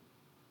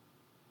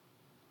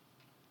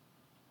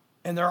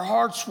 And their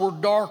hearts were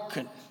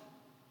darkened.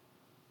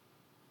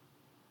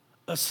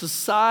 A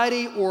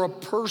society or a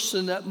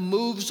person that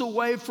moves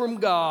away from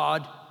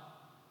God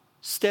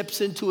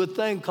steps into a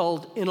thing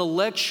called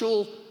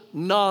intellectual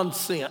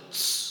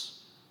nonsense.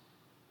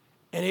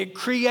 And it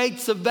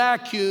creates a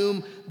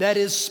vacuum that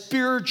is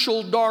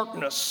spiritual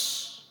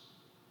darkness.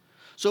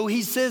 So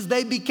he says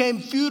they became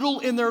futile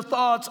in their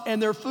thoughts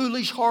and their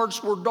foolish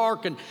hearts were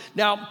darkened.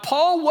 Now,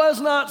 Paul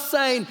was not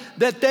saying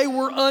that they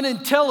were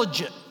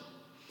unintelligent.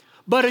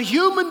 But a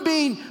human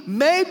being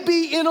may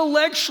be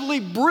intellectually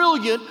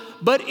brilliant,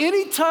 but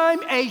anytime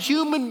a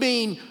human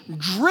being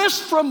drifts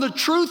from the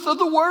truth of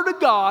the Word of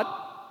God,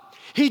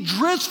 he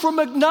drifts from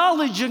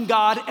acknowledging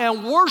God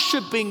and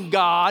worshiping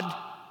God,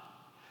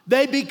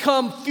 they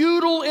become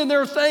futile in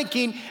their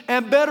thinking,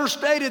 and better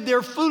stated,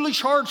 their foolish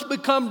hearts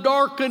become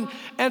darkened.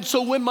 And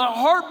so when my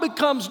heart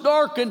becomes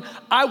darkened,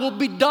 I will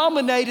be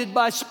dominated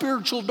by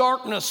spiritual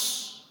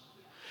darkness.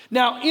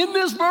 Now, in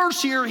this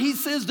verse here, he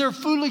says their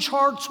foolish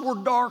hearts were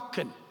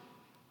darkened.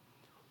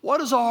 What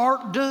does a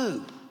heart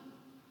do?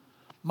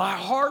 My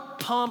heart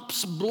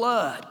pumps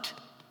blood.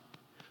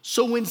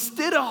 So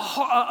instead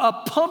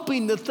of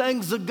pumping the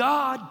things of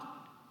God,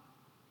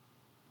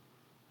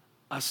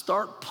 I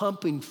start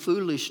pumping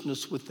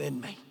foolishness within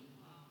me.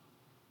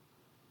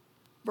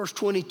 Verse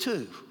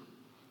 22.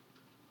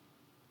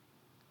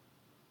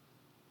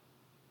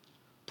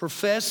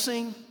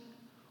 Professing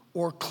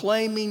or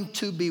claiming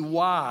to be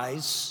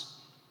wise.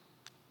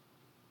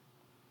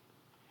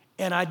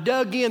 And I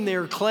dug in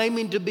there,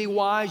 claiming to be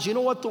wise. You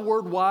know what the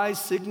word wise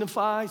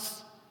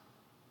signifies?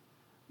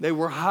 They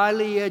were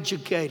highly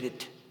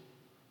educated.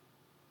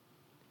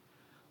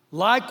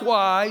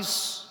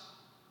 Likewise,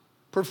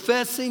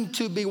 professing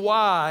to be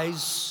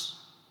wise,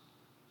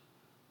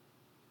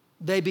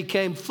 they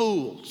became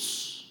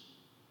fools.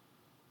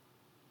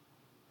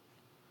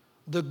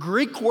 The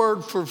Greek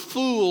word for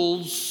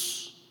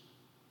fools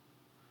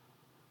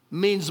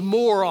means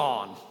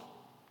moron.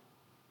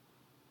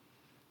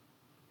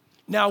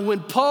 Now,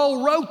 when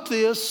Paul wrote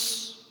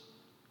this,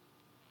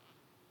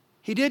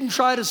 he didn't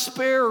try to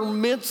spare or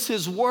mince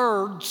his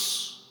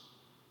words.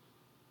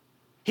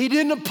 He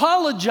didn't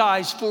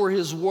apologize for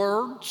his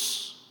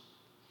words.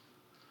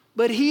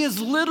 But he is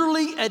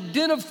literally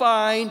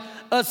identifying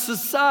a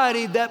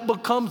society that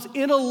becomes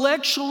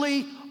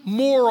intellectually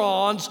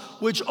morons,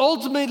 which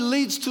ultimately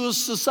leads to a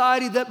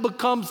society that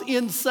becomes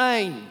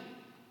insane.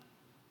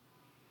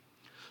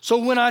 So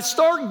when I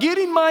start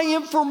getting my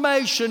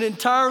information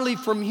entirely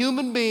from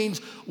human beings,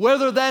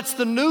 whether that's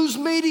the news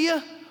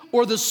media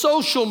or the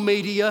social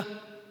media,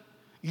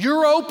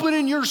 you're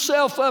opening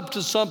yourself up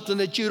to something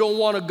that you don't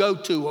want to go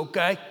to,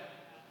 okay?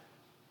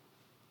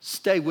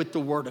 Stay with the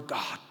Word of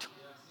God.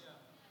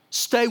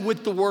 Stay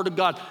with the Word of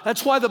God.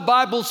 That's why the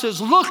Bible says,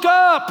 look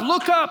up,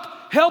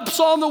 help's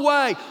on the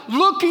way.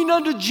 Looking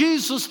unto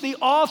Jesus, the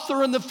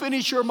author and the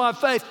finisher of my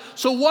faith.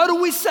 So what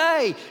do we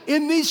say?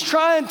 In these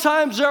trying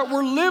times that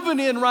we're living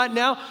in right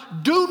now,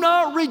 do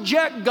not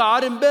reject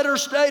God, and better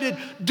stated,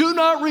 do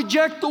not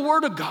reject the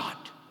Word of God.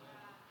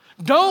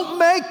 Don't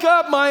make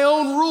up my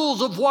own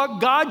rules of what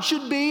God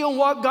should be and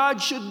what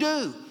God should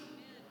do.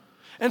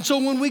 And so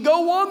when we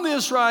go on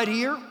this right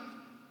here,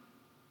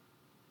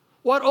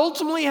 what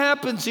ultimately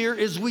happens here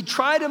is we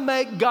try to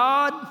make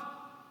God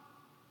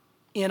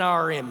in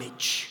our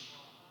image.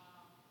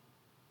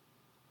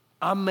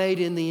 I'm made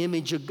in the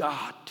image of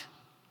God.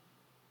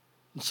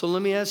 And so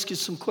let me ask you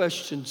some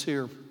questions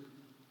here.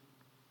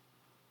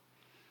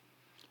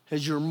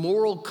 Has your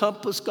moral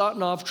compass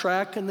gotten off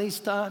track in these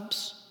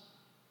times?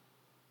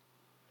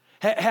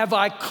 Have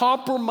I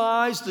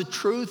compromised the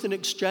truth in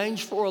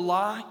exchange for a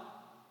lie?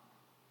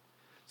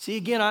 See,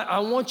 again, I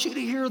want you to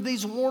hear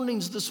these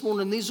warnings this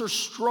morning. These are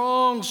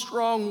strong,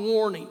 strong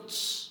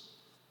warnings.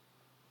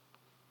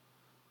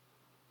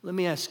 Let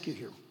me ask you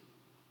here,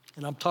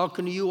 and I'm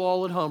talking to you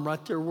all at home,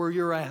 right there where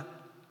you're at.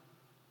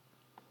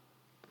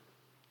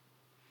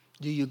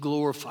 Do you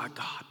glorify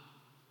God?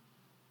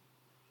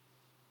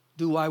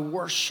 Do I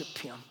worship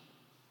Him?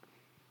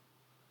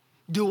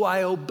 Do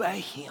I obey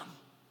Him?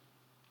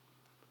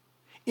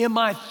 Am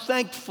I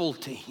thankful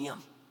to Him?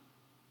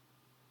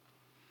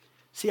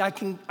 See, I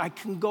can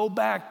go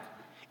back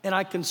and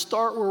I can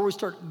start where we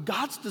start.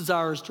 God's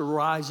desire is to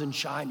rise and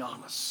shine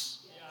on us.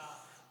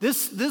 Yeah.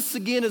 This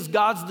again is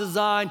God's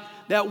design,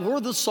 that we're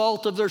the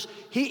salt of the earth.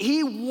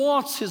 He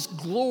wants His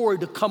glory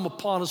to come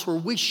upon us where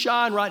we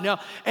shine right now.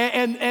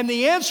 And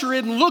the answer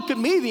isn't look at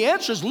me. The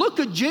answer is look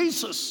at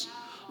Jesus.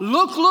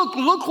 Look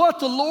what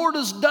the Lord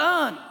has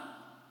done.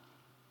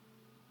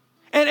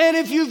 And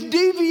if you've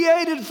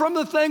deviated from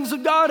the things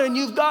of God and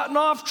you've gotten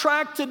off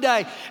track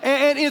today,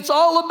 and it's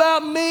all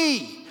about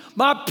me,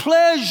 my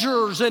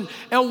pleasures, and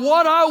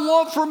what I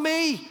want for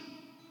me.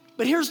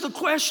 But here's the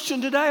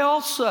question today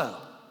also.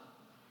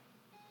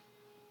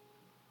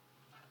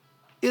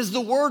 Is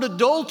the word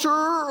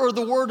adulterer or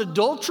the word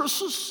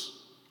adulteresses?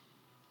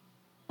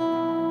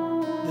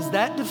 Does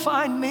that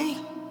define me?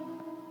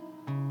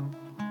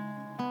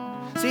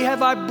 See,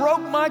 have I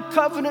broke my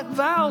covenant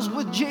vows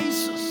with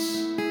Jesus?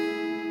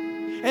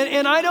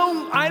 And I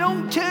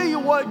don't tell you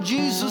what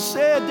Jesus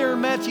said there in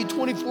Matthew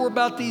 24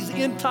 about these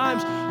end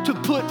times to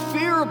put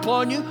fear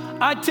upon you.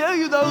 I tell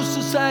you those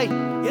to say,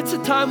 it's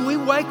a time we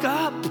wake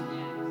up.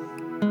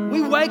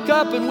 We wake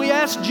up and we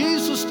ask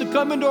Jesus to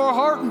come into our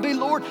heart and be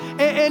Lord.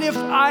 And if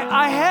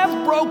I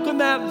have broken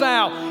that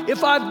vow,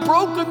 if I've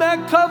broken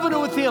that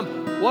covenant with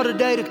Him, what a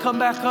day to come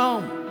back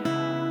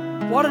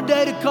home. What a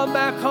day to come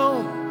back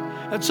home.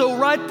 And so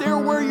right there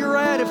where you're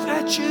at, if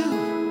that's you,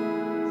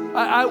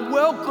 I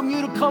welcome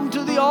you to come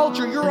to the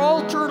altar, your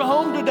altar at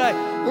home today,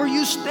 where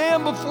you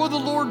stand before the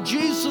Lord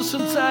Jesus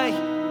and say,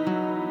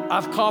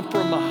 I've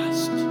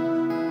compromised.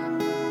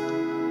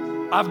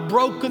 I've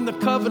broken the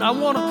covenant. I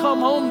want to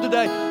come home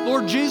today.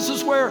 Lord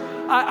Jesus, where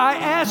I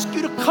ask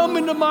you to come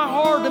into my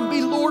heart and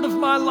be Lord of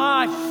my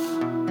life.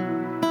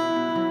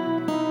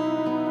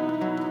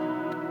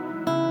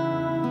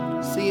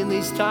 See, in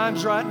these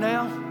times right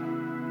now,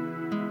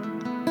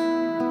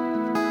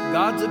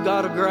 God's a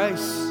God of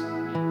grace.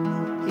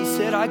 He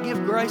said, I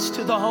give grace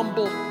to the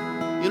humble.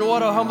 You know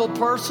what a humble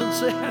person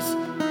says?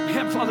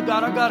 Man, Father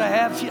God, I got to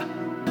have you.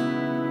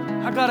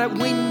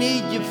 We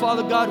need you,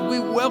 Father God. We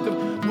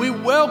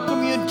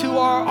welcome you into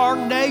our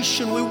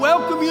nation. We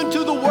welcome you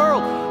into the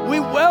world. We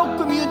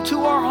welcome you into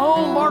our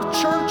home, our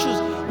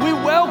churches. We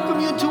welcome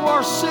you into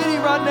our city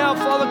right now,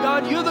 Father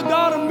God. You're the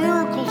God of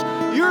miracles.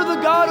 You're the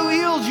God who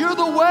heals. You're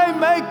the way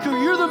maker.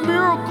 You're the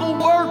miracle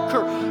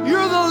worker.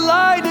 You're the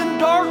light in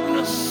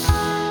darkness.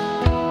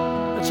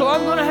 So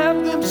I'm going to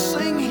have them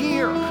sing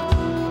here.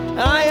 And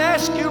I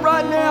ask you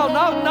right now,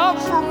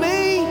 not for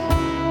me,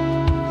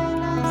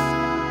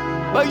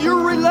 but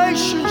your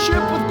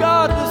relationship with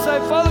God, to say,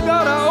 Father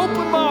God, I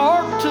open my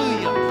heart to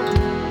you.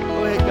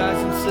 Go ahead, guys,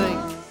 and sing.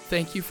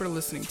 Thank you for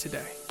listening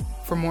today.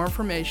 For more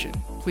information,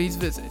 please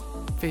visit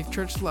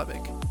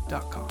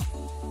faithchurchlubbock.com.